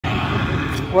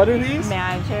What are these?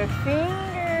 Magic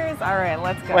fingers. All right,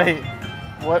 let's go. Wait,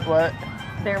 what?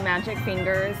 They're magic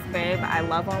fingers, babe. I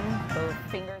love them. Those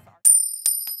fingers are...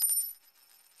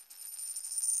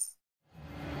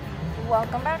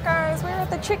 Welcome back, guys. We're at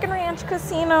the Chicken Ranch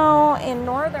Casino in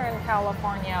Northern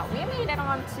California. We made it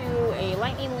onto a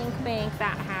Lightning Link bank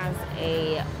that has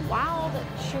a Wild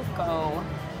Chuco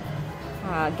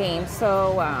game.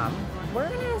 So we're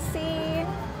gonna see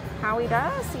how he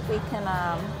does. See if we can.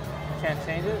 Can't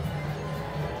change it.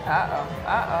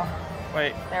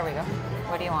 Wait. There we go.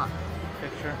 What do you want?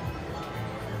 Picture.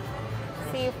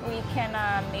 See if we can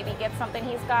maybe get something.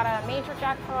 He's got a major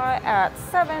jackpot at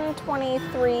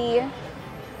 723.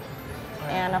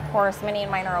 And of course, mini and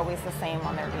mine are always the same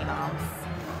on their denoms.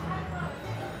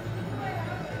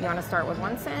 You want to start with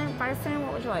 1 cent, 5 cent?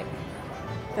 What would you like?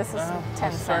 This is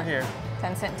 10 cent. Start here.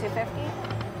 10 cent,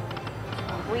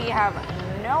 250. We have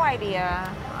no idea,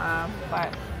 but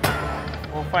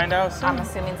we'll find out soon. I'm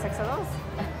assuming 6 of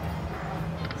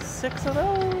those. 6 of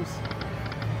those.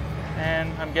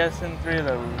 And I'm guessing 3 of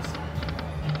those.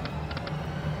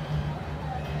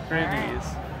 3 of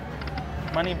these.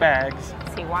 Money bags.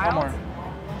 See, wild. One more.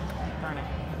 Darn it.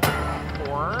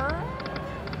 4.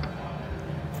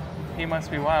 He must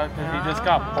be wild because he just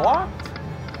got blocked.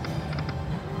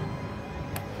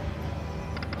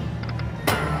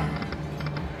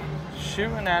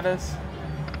 Shooting at us.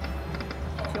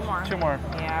 2 more. 2 more.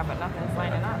 Yeah, but nothing's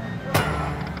lining up.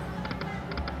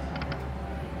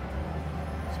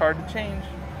 It's hard to change.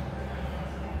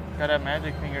 Gotta have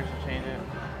magic fingers to change it.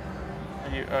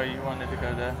 You wanted to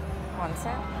go to 1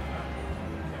 cent.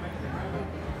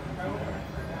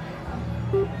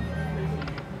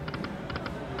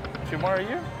 Two more of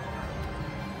you?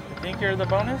 You think you're the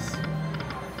bonus?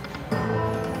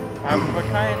 I'm of a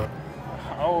kind.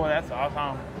 Oh, that's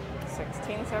awesome.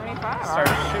 1675. Start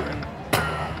shooting.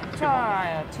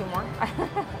 2 more.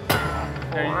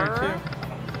 There you go,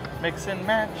 2. Mix and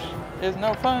match is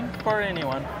no fun for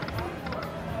anyone.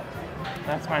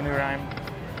 That's my new rhyme.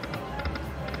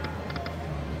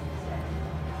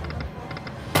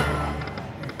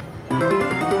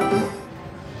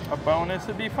 A bonus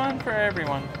would be fun for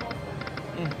everyone.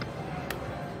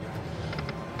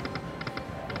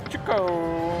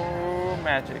 Chico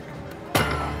magic.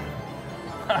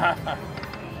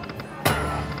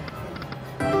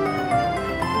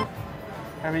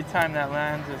 Every time that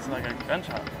lands, it's like a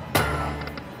gunshot.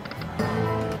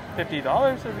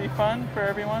 $50 would be fun for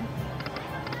everyone.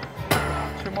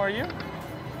 2 more you?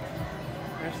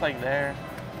 They're just like there.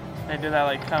 They do that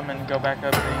like come and go back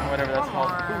up thing, whatever that's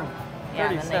called. Ooh, yeah,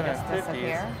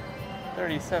 37.50s.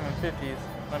 37.50s.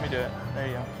 Let me do it. There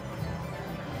you go.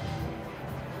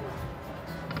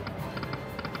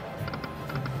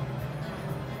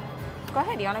 Go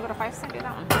ahead. You want to go to 5 cent? Do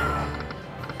that one.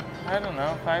 I don't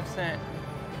know. 5 cent.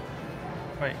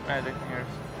 Wait, magic fingers.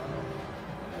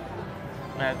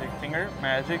 Magic finger.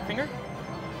 Magic finger.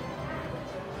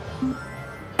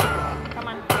 Come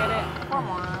on, get it. 4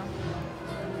 more.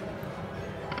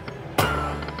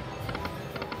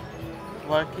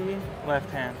 Lucky left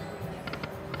hand.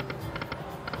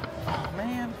 Oh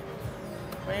man.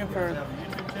 Waiting for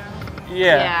YouTube channel?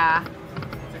 Yeah.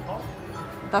 What's it called?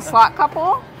 The slot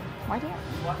couple? Why do you?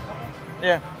 Slot couple?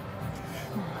 Yeah.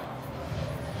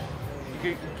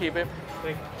 You can keep it.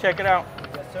 Thank you. Check it out.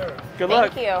 Yes, sir. Good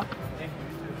luck. Thank you. Thank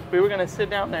you. We were gonna sit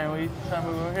down there and we thought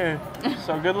we were here.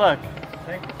 So good luck.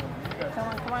 Thank you. You guys. Come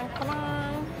on, come on, come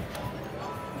on.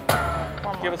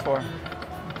 4 more. Give us 4.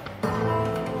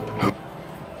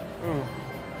 Ooh.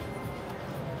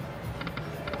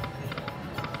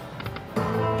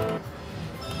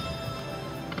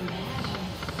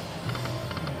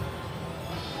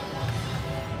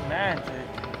 Magic.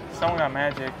 Someone got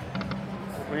magic.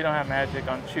 We don't have magic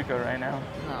on Chuco right now.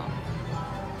 No.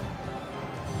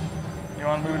 You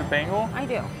want to move to Bengal? I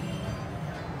do.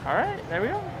 All right, there we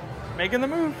go. Making the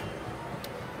move.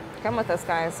 Come with us,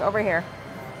 guys. Over here.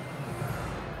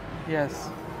 Yes.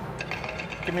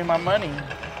 Give me my money.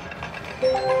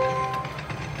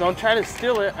 Don't try to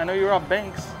steal it. I know you're off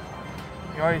banks.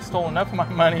 You already stole enough of my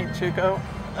money, Chuco.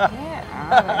 Get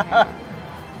out of here.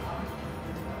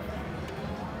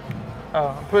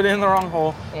 Oh, I put it in the wrong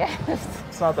hole. Yes.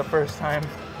 It's not the first time.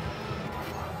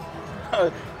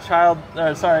 Sorry.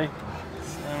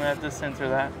 I'm gonna have to censor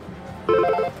that.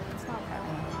 It's not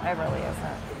bad. It really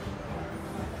isn't.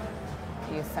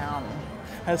 You sound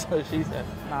That's what she said.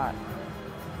 not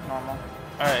normal.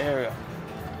 All right, here we go.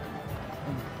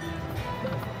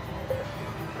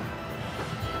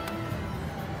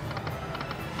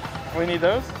 We need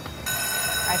those?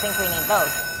 I think we need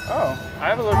those. Oh,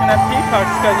 I was looking at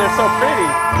peacocks because they're so pretty.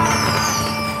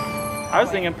 I was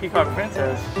thinking Peacock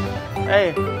Princess.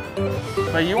 Hey,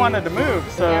 but you wanted to move,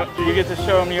 so Yep. you get to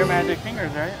show them your magic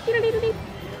fingers, right?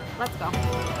 Let's go.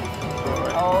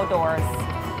 Oh, doors.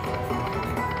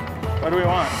 What do we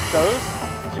want? Those?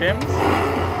 Gyms?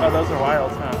 Oh, those are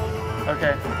wilds, huh?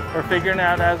 Okay, we're figuring it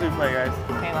out as we play, guys.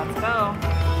 Okay, let's go.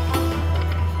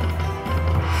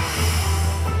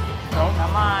 No?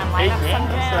 Come on, line 8 up some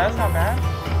games, so that's gems. not bad.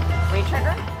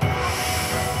 Re-trigger?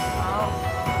 Oh,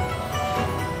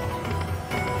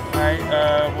 Alright,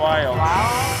 wild. wow.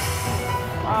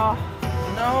 Oh,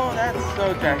 No, that's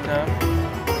so jacked up.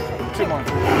 2 more.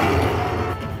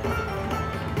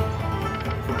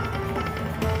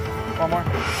 1 more.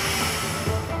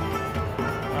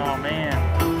 Oh man.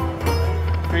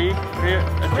 3, a three. gem.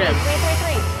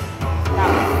 That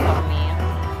was so mean.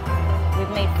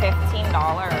 We've made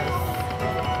 $15.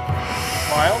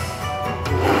 Wild?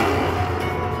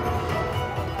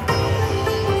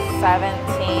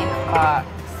 17 bucks.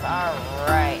 All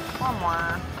right, 1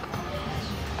 more.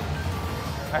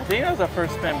 I think that was a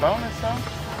first spin bonus though.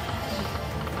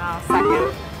 No,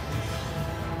 second.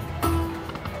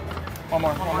 1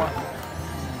 more, 1 more.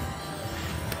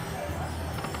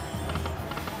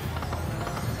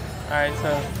 Alright,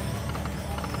 so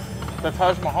the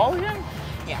Taj Mahal again?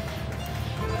 Yeah.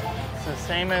 It's the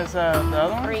same as the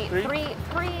other one? Three.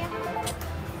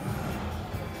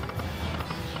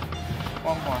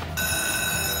 1 more.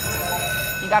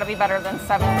 You gotta be better than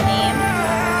 17.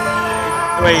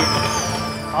 Wait,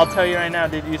 I'll tell you right now,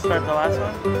 did you start the last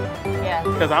one? Yeah.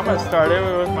 Because I'm going to start it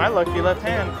with my lucky left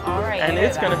hand. All right. And you do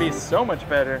it's going to that. be so much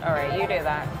better. All right, you do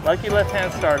that. Lucky left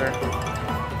hand starter.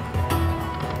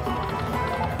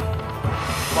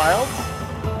 Wilds?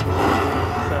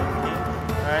 17.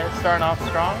 Alright, starting off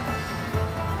strong.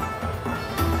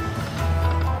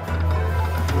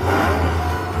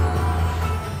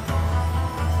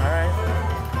 Alright.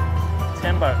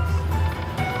 $10.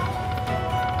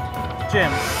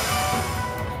 Jim.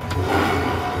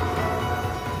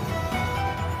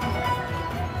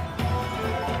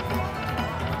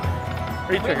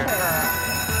 Re-trigger.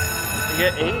 You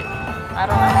get 8? I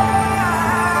don't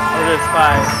know. Or just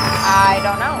 5? I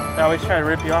don't know. They always try to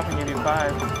rip you off and give you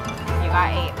 5. You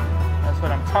got 8. That's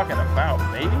what I'm talking about,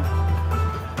 baby.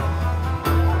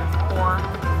 4.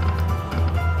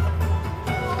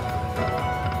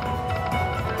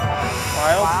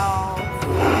 Wild. Wow.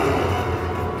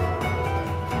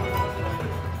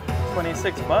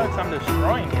 26 bucks. I'm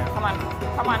destroying you. Come on.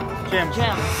 Come on. Gems.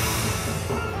 Gems.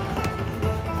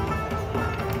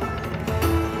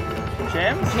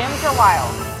 Gems? Gems or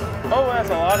wilds? Oh, that's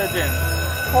a lot of gems.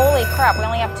 Holy crap, we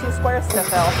only have 2 squares to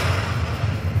fill.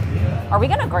 Are we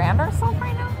gonna grand ourselves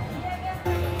right now?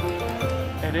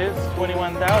 It is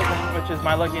 21,000, which is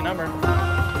my lucky number.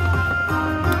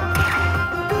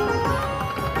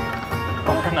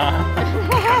 Or not.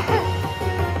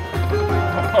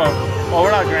 Oh, well,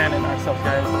 we're not granding ourselves,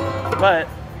 guys. But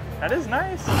that is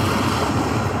nice.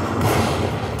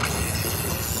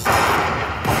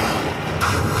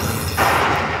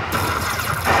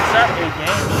 It's not 8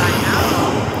 games.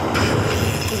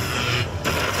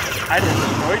 I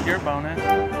destroyed your bonus.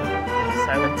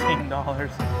 $17.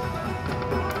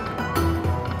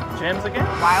 Gems again?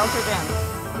 Wilds or gems?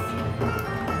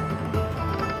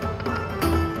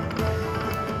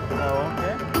 Oh,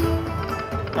 okay.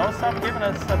 Don't stop giving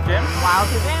us stuff, gems.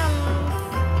 Wilds or gems?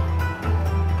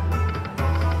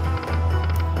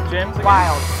 Gems again?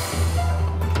 Wilds.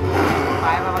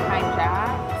 5 of a kind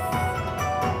jacks.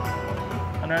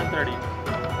 130.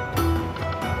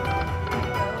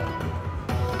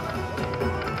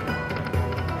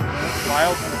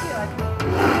 Wild.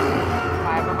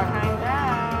 5 of a kind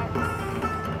jacks.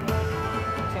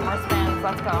 2 more spins,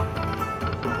 let's go.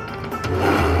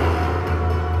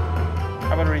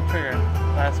 How about a re-trigger?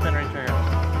 Last spin re-trigger.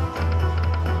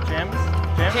 Gems?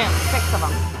 Gems? Gems, 6 of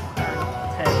them.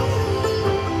 10s.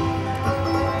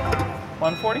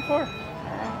 144.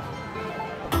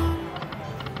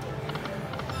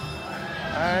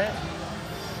 Alright.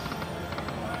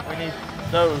 We need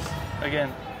those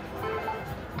again.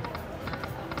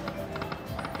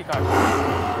 Peacock.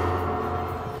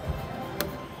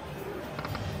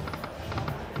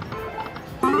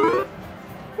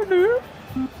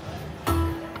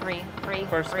 Three.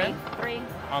 First spin? 3.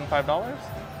 On $5.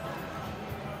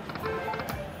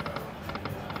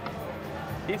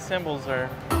 These symbols are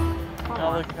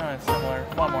all look kind of similar.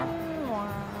 1 more.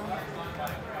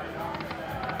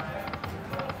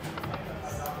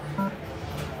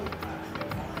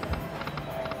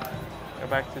 Go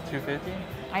back to 250.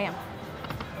 I am.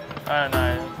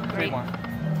 No, 3 3. more.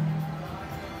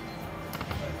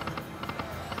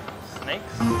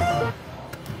 Snakes.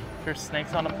 There's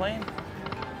snakes on a plane.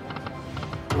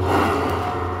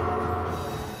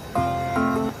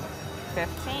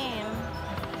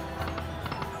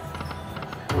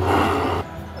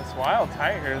 It's wild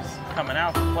tigers coming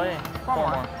out to play. Four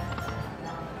more.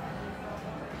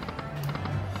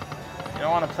 You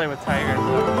don't want to play with tigers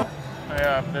though.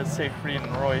 Yeah, that's Siegfried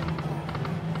and Roy.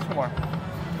 2 more.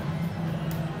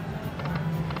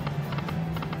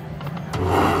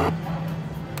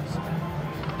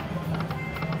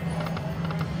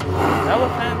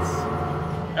 Elephants.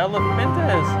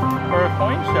 Elephantas for a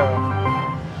coin show.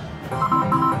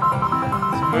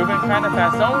 It's moving kind of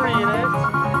fast. Don't read it.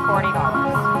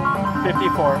 $40.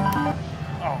 54.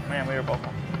 Oh man, we were both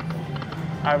off.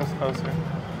 I was closer.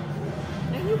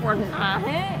 No, you were not.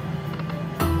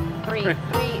 Three.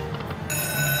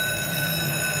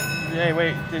 Hey,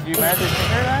 wait, did you magic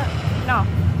finger that? No.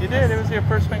 You did. It was your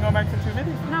first swing going back to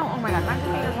 250. No, oh my god, magic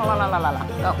fingers. La la la la la.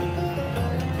 Go.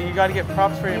 You got to get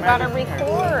props for your You magic gotta fingers.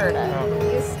 record.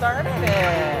 Oh. You started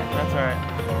it. That's alright.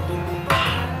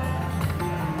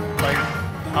 Like,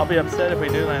 I'll be upset if we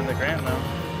do land the grand though.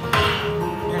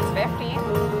 There's 50.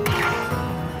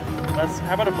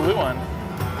 How about a blue one?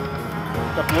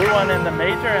 The blue one and the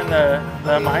major and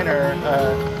the minor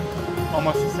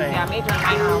almost the same. Yeah, major and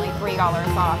minor are only $3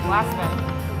 off. Last spin.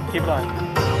 Keep it on.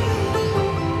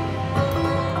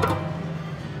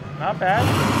 Not bad.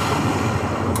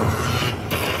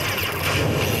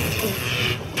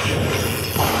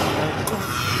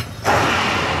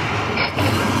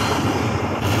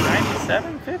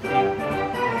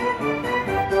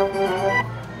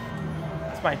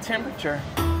 $97.50. It's my temperature.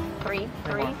 Three.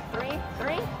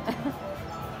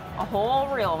 A whole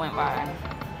reel went by.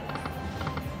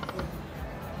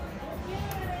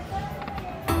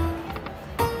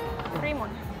 Three more.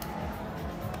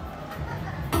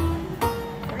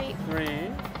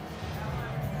 Three.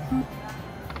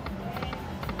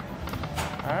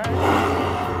 All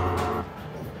right.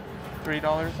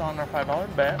 $3 on our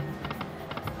 $5 bet.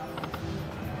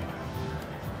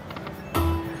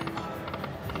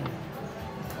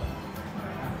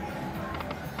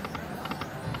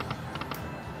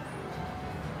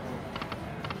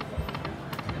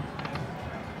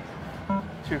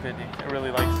 $250. It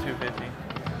really likes $250.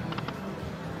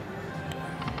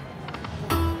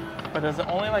 But does it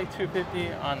only like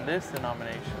 $250 on this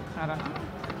denomination? I don't know.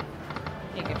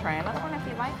 You can try another one if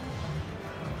you'd like.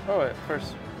 Oh, it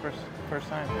first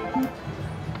time.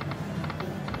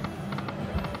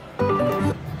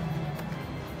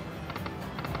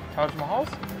 Taj Mahal's?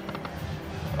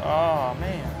 Oh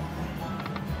man.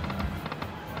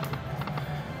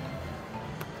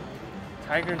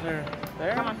 Tigers are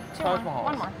there? Come on, two Taj more. Mahal's.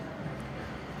 One more.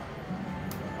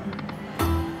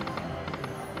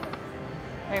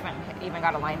 We haven't even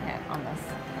got a line hit on this.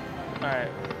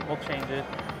 Alright, we'll change it.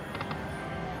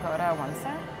 Go to 1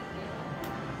 cent.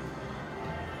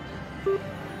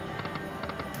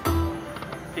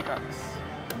 Peacocks.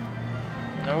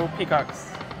 No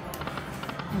peacocks.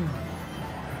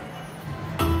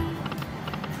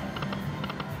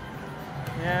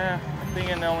 Yeah, I'm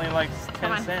thinking it only likes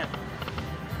 10 cents.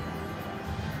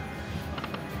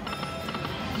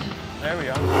 There we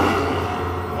go.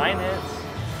 Line hits.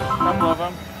 Couple of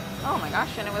them. Oh my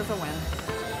gosh, and it was a win.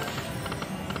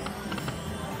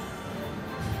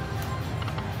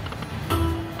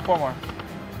 Four more.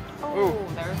 Oh, Ooh.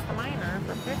 there's the minor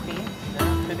for 50.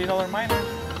 Yeah, $50 minor.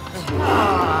 Two more.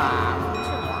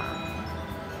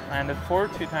 Landed 4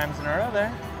 2 times in a row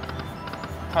there.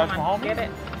 Taj Come Mahal. on, get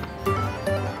it.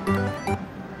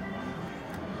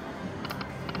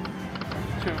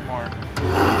 2 more.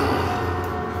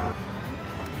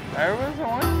 There was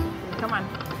one. Come on.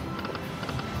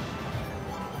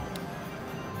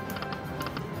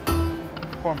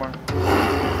 Four more.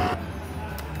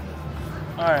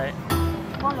 All right.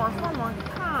 Four more. Come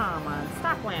on,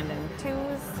 stop landing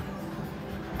twos.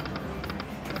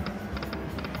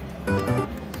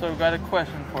 So we've got a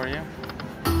question for you.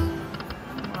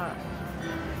 What?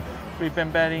 We've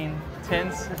been betting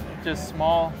tens, just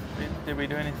small. Did we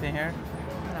do anything here?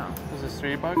 No. Was this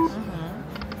 $3? Mm-hmm.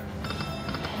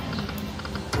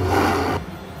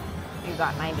 You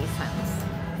got 90 cents.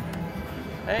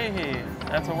 Hey,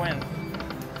 that's a win.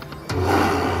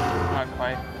 Not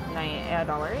quite.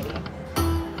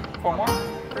 $1.80. 4 more?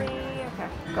 3, okay.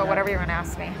 Go, whatever you're gonna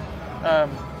ask me.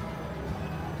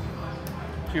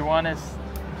 Do you want to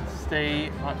stay?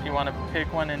 Do you want to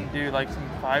pick one and do like some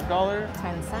 $5?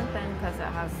 10 cent then, because it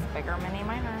has bigger mini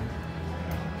minor.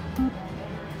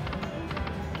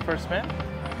 First spin?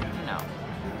 No.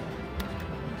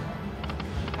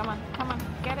 Come on,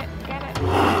 get it.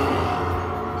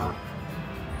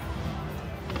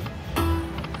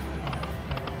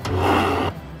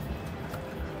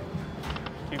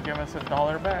 give us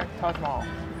 $1 back. Taj Mahal.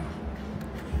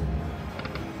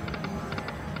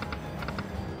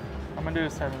 I'm gonna do a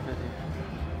 $7.50.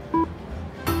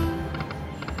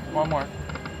 One more.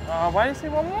 Why did you say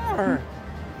one more?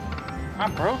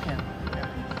 I'm broken.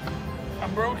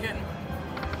 I'm broken.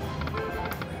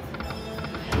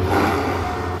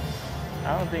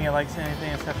 I don't think it likes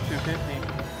anything except $2.50.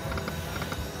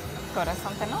 Go to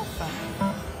something else then.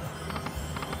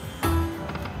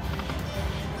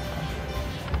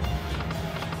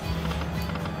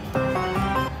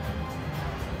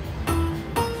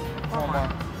 One more.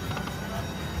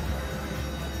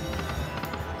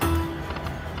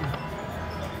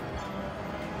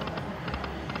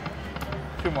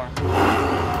 Two more.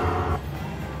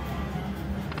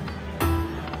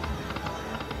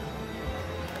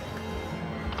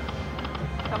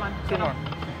 Come on, Two more.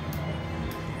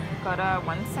 Go to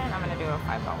 1 cent. I'm gonna do a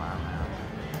 $5 amount.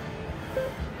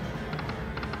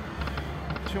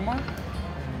 Two more.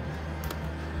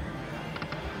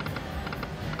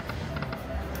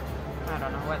 I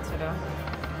don't know what to do.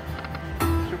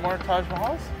 Two more Taj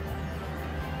Mahals?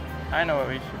 I know what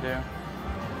we should do.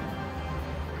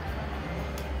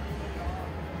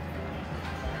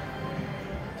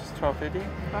 Just $12.50?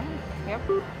 Go ahead. Yep.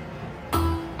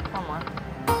 One more.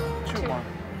 Two more.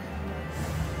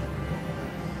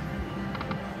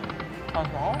 Taj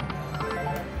Mahal?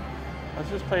 Let's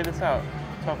just play this out.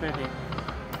 $12.50.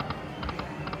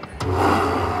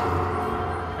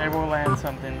 Maybe we'll land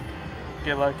something.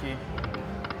 Get lucky.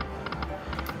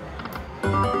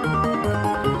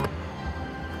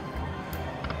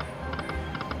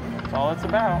 That's all it's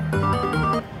about.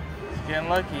 Just getting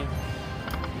lucky.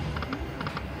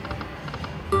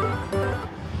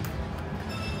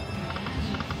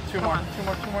 Two more.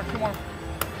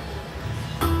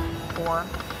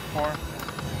 Four.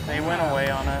 They went away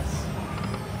on us.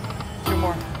 Two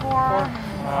more. Four.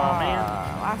 Oh man.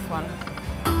 Last one.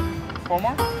 Four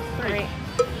more? Three.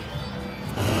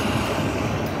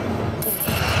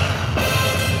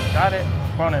 Got it.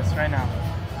 Bonus right now.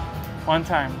 One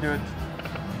time. Do it.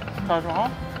 Taj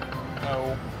Mahal?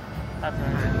 No. That's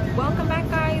right. Welcome back,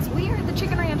 guys. We are at the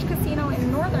Chicken Ranch Casino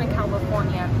in Northern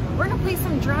California. We're gonna play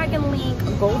some Dragon Link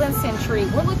Golden Century.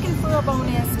 We're looking for a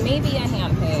bonus, maybe a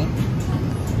hand pay.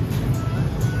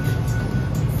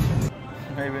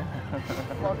 Maybe.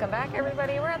 Welcome back,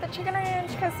 everybody. We're at the Chicken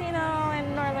Ranch Casino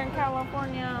in Northern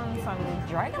California on some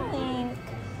Dragon Link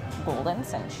Golden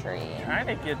Century. Trying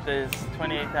to get this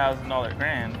 $28,000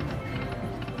 grand.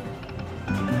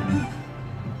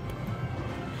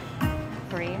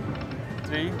 Three.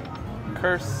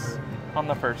 Curse on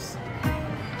the first.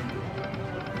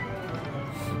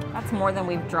 That's more than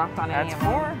we've dropped on any That's of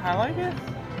them. 4. I like it.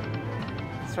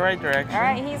 It's the right direction. All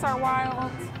right, he's our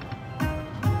wild.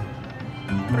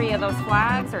 3 of those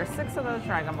flags or 6 of those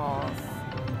Dragon Balls.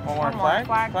 One more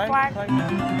Flag.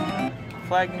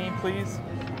 Flag me, please.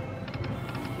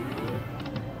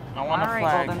 I want a All right,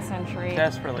 flag. Golden Century.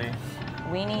 Desperately.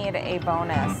 We need a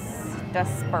bonus.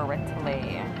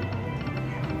 Desperately.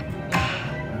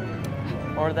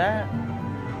 Or that.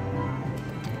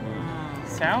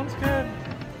 Sounds good.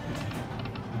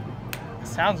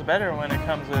 Sounds better when it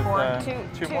comes with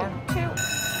two more. Two.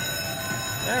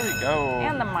 There we go.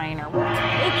 And the minor. We'll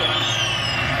take it.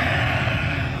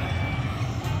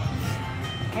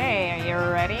 Okay, are you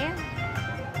ready?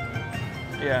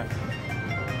 Yeah.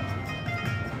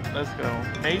 Let's go.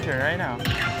 Major right now.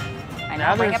 I know,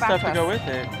 Now bring there's it back stuff to go us. with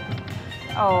it.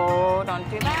 Oh, don't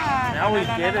do that. Now No, we no,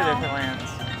 no, get no, it no. if it lands.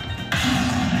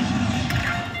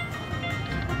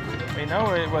 We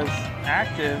know it was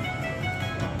active.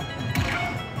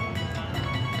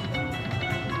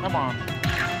 Come on.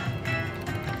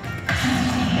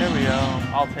 There we go.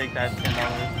 I'll take that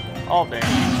 $10 all day.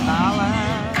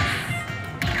 $10.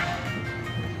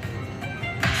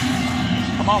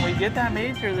 Come on, we get that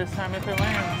major this time if it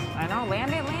lands. I know,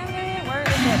 land it. Where is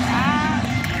it at?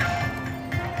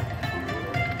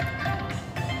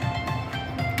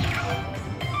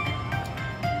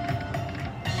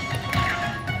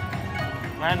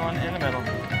 Land one in the middle.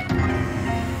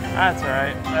 That's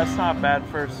alright. That's not bad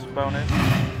first bonus.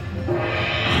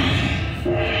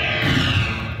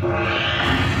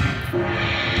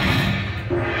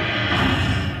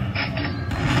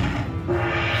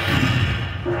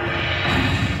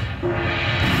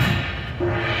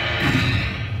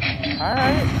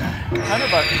 Alright.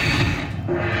 $100.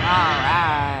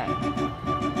 Alright.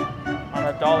 On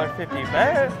a $1.50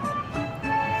 bet.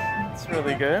 It's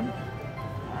really good.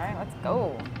 Alright, let's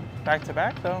go. Back to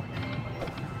back though.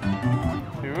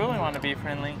 We really want to be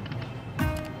friendly.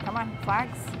 Come on,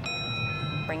 flags.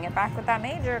 Bring it back with that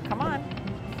major. Come on.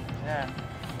 Yeah.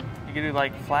 You can do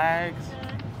like flags.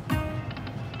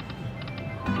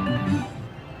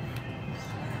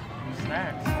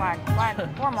 Snacks.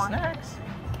 Flag. 4 more. Snacks.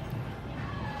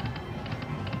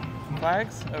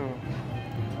 Flags? Oh.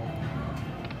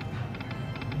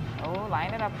 Oh,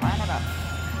 line it up.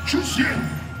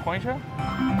 Coin show?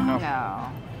 No.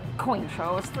 Coin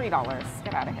show is $3.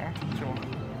 Get out of here. Sure.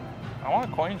 I want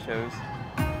coin shows.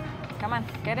 Come on,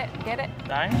 get it.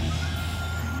 Diamonds?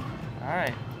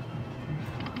 Alright.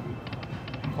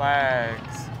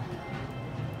 Flags.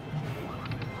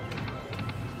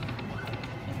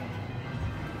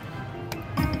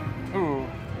 Ooh.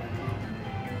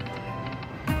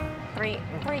 3.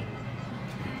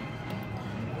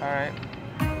 Alright.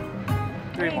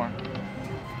 3 more.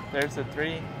 There's a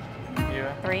 3. You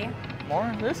 3.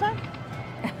 more this time?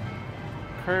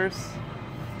 Curse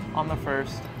on the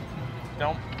first.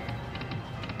 Don't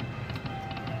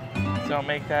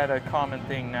make that a common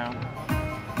thing now.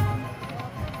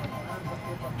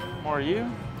 More you?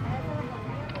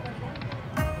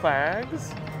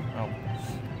 Flags? Oh.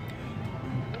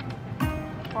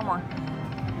 4 more.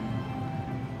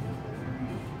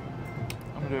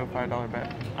 I'm gonna do a $5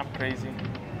 bet. I'm crazy.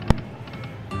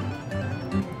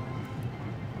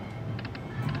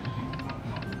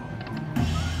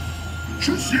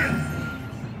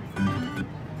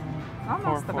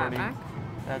 Almost the bet 440. back.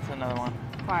 That's another one.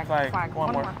 Flag.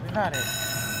 One more. Got it.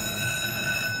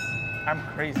 I'm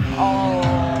crazy. Oh,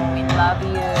 we love you.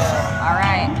 All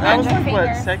right. That was Magic like, what,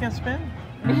 fingers. second spin?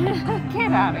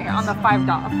 Get out of here on the $5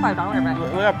 bet.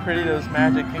 Look how pretty those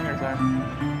magic fingers are.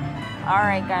 All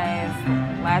right, guys,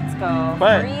 let's go.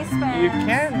 But 3 spins. you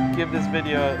can give this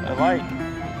video a like.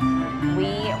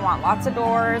 We want lots of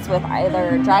doors with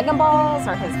either Dragon Balls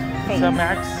or his face. It's a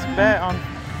max bet on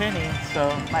Penny, so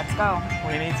Let's go.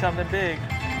 we need something big.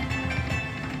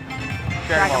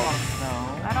 Dragon Balls. Balls. No.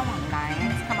 I don't want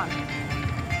 9s. Come on.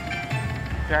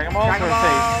 Dragon Balls Dragon or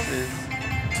Balls. faces?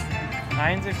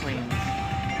 9s and queens.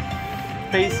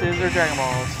 Faces or Dragon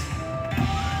Balls?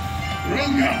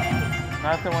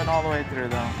 Nothing went all the way through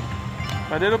though.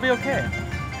 But it'll be okay.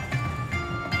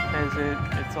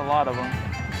 It's a lot of them.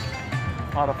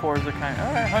 A lot of 4s of kind.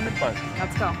 Alright, $100.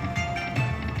 Let's go.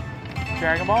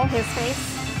 Dragon Balls? His face.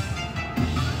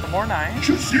 Some more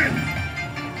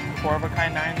 9s. 4 of a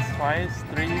kind 9s twice.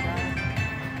 3 9s.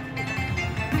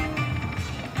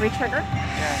 Retrigger.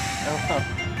 Yeah. Oh.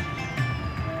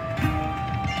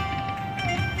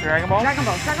 Dragon Balls? Dragon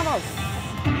Balls. Dragon Balls.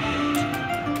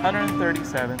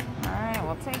 137. All right,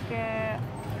 we'll take it.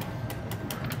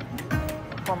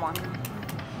 4 more.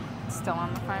 Still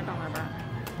on the $5 bet.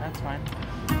 That's fine.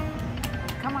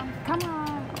 Come on.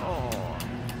 Oh.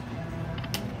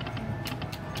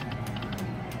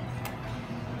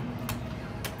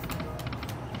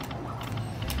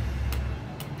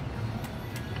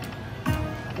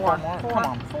 Four more. Come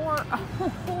on. 4.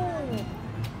 Oh,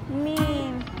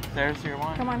 mean. There's your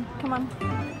one. Come on.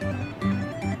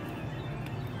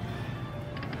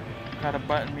 Got a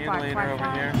button mutilator Five.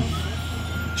 over here.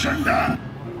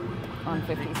 On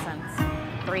 50 cents.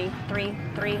 3.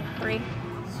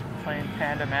 It's playing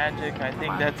Panda Magic. I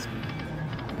think on. that's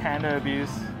Panda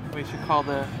abuse. We should call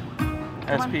the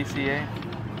SPCA.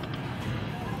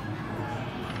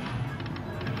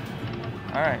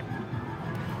 All right.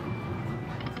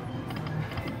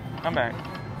 I'm back.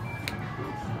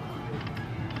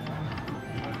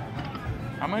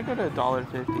 I'm gonna go to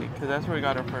 $1.50 because that's where we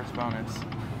got our first bonus.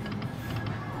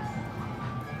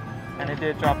 And it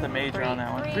did drop the major on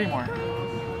that one. 3 more.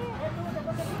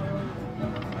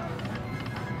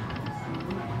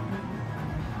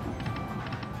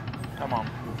 Come on.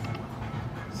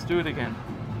 Let's do it again.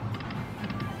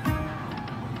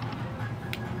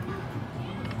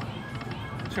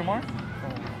 Two more?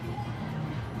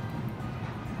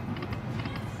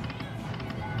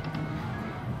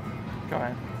 Go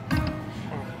ahead.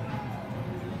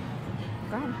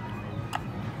 Go ahead.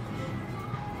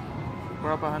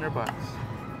 We're up $100.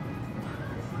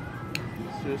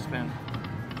 Let's do a spin.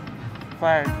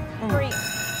 Flag. 3.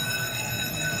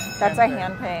 That's a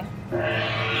hand pay.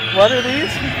 What are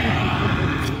these?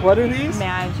 What are these?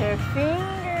 Magic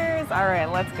fingers. All right,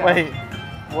 let's go. Wait.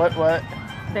 What?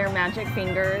 They're magic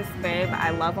fingers, babe.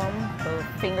 I love them. The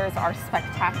fingers are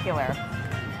spectacular.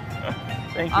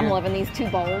 Thank you. I'm loving these 2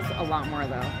 bowls a lot more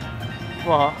though.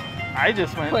 Well, I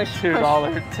just went Push, $2,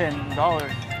 push. $10.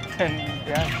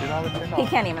 $10. He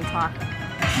can't even talk.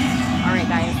 All right,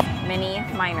 guys. Mini,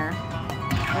 minor. Mini,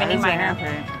 That is a minor. hand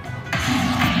pay.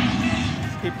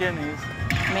 Let's keep getting these.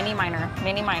 Mini, minor.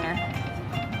 Mini, minor.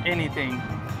 Anything.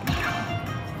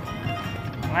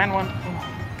 Land one.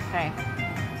 Okay.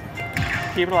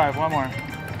 Keep it alive. One more.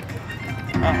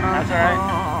 that's all right.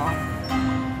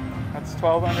 That's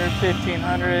 1,200,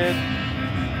 1,500,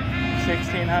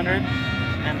 1,600,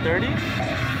 and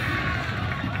 30.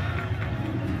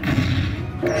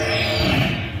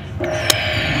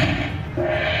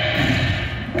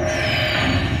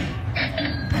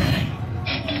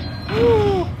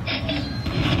 Woo!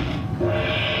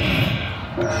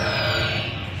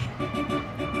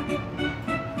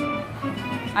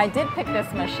 I did pick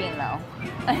this machine though.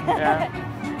 Yeah.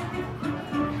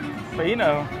 But you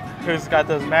know who's got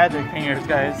those magic fingers,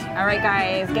 guys. All right,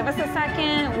 guys, give us a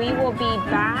second. We will be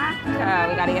back.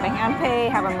 We got to get a hand pay,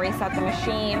 have them reset the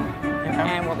machine,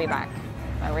 and we'll be back.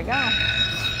 There we go.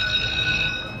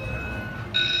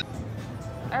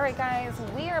 All right, guys,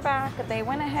 we are back. They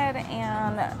went ahead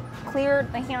and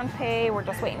cleared the hand pay. We're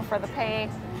just waiting for the pay.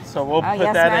 So we'll put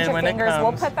yes, that magic in when fingers. it comes.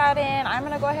 We'll put that in. I'm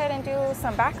gonna go ahead and do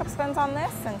some backup spins on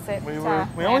this since it We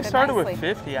only started nicely. with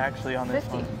 50 actually on this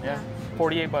 50, one. yeah.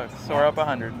 48 bucks. So we're up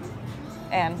 100.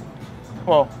 And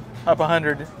Well, up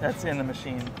 100. That's in the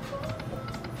machine.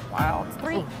 wow, it's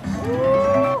 3.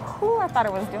 Ooh, I thought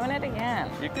it was doing it again.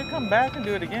 You could come back and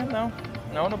do it again though.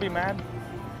 No one will be mad.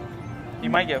 You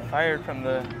might get fired from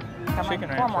the chicken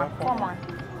ranch. Four more.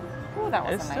 Ooh, that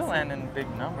was It's a nice still one. landing big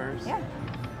numbers. Yeah.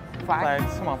 Flag.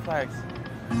 Flags. Come on, flags.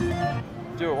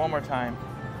 Do it one more time.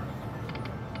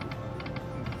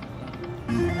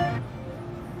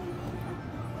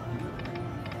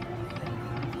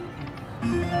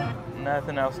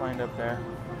 Nothing else lined up there.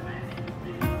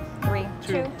 3,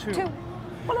 Two. 2, 2.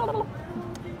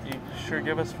 You sure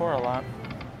give us 4 a lot.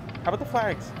 How about the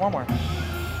flags? One more.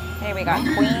 Hey, we got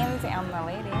queens and the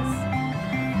ladies.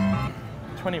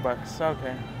 20 bucks.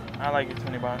 Okay. I like it.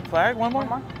 20 bucks. Flag? One more?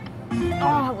 One more.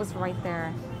 Oh, it was right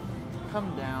there.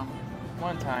 Come down.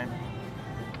 One time.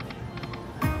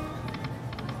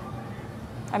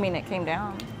 I mean, it came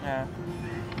down. Yeah.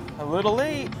 A little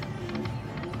late.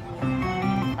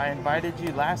 I invited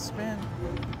you last spin.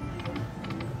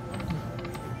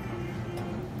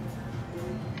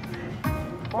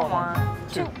 One more.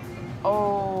 2.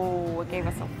 Oh, it gave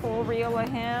us a full reel of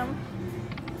him.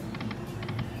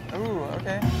 Ooh,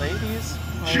 okay. Ladies.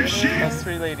 Ladies. Plus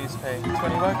 3 ladies pay. 20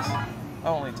 bucks?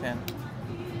 Oh, only 10.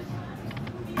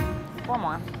 4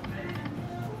 more.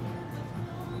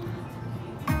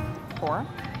 4.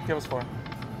 Give us 4.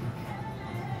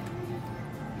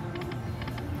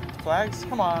 Flags?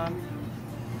 Come on.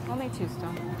 Only 2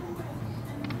 still.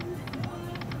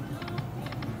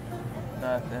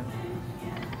 Nothing.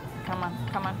 Come on,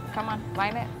 come on, come on.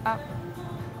 Line it up.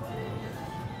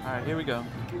 All right, here we go.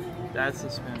 That's the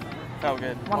spin. Felt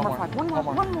good. One more flag.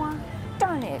 One more.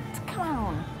 Darn it. Come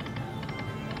on.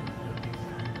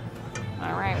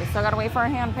 All right, we still got to wait for our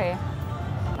hand pay.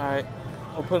 All right,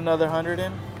 we'll put another 100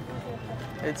 in.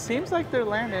 It seems like they're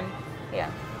landing. Yeah.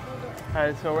 All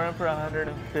right, so we're in for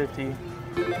 150. You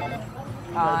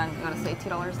want to say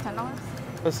 $2, $10?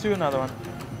 Let's do another one.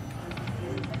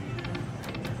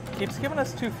 Keeps giving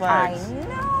us 2 flags. I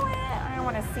know it. I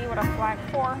want to see what a flag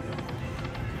for.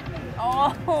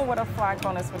 Oh, what a flag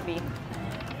bonus would be.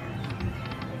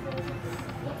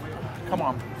 Come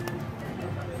on.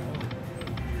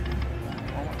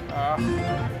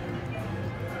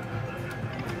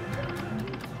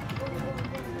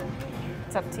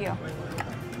 It's up to you.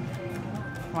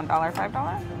 $1,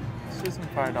 $5? Let's do some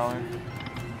 $5.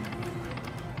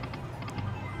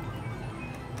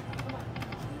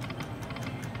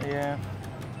 Yeah.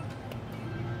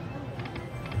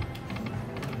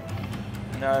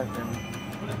 Nothing.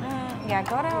 Yeah,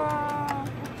 go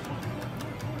to...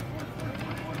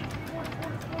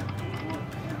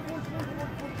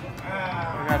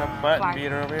 We got a button Flag.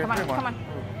 beater over here. Come on, Good one. come on.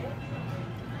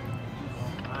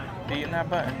 Beating that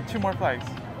button. 2 more flags.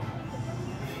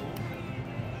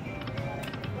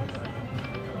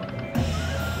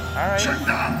 All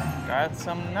right. Got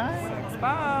some nice. $6.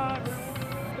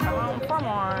 Come on, 4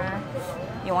 more.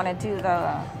 You want to do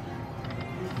the...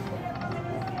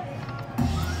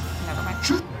 Never mind.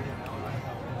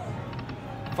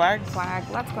 Flags? Flag.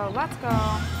 Let's go, let's go.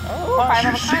 Oh, Ooh, 5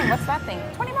 of a kind. What's that thing?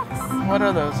 20 bucks. What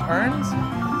are those? Urns?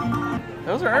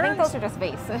 Those are I think urns? those are just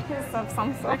vases of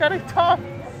some They sort. got it tough.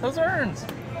 Those are urns.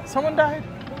 Someone died.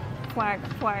 Flag,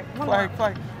 flag. One Flag, more.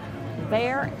 flag.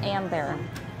 There and there.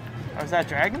 Oh, is that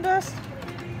dragon dust?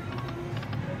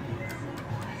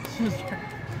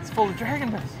 It's full of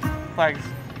dragon dust. Flags.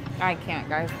 I can't,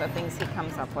 guys. The things he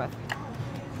comes up with.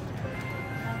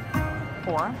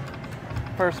 4.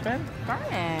 First spin. Darn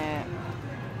it.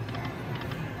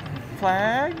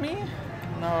 Flag me?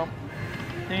 No.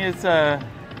 Think it's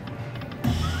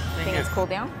Think it's cooled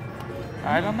down?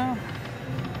 I don't know.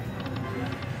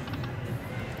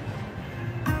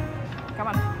 Come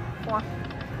on. more.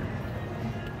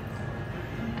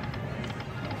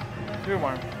 2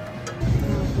 more. 1,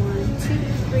 2,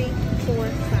 3, 4,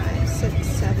 5, 6,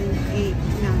 7, 8,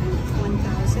 9,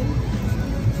 1,000.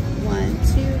 1,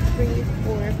 2, 3,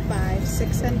 4, 5,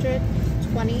 600,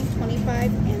 20,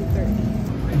 25, and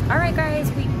 30. All right,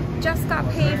 guys, we just got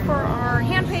paid for our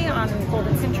hand pay on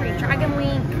Golden Century Dragon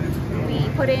Link. We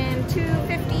put in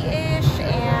 $250-ish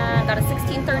and got a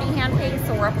 $16.30 hand pay,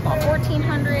 so we're up about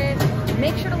 $1,400.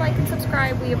 Make sure to like and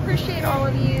subscribe. We appreciate all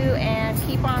of you, and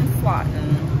keep on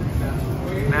slotting.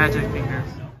 Magic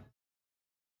fingers.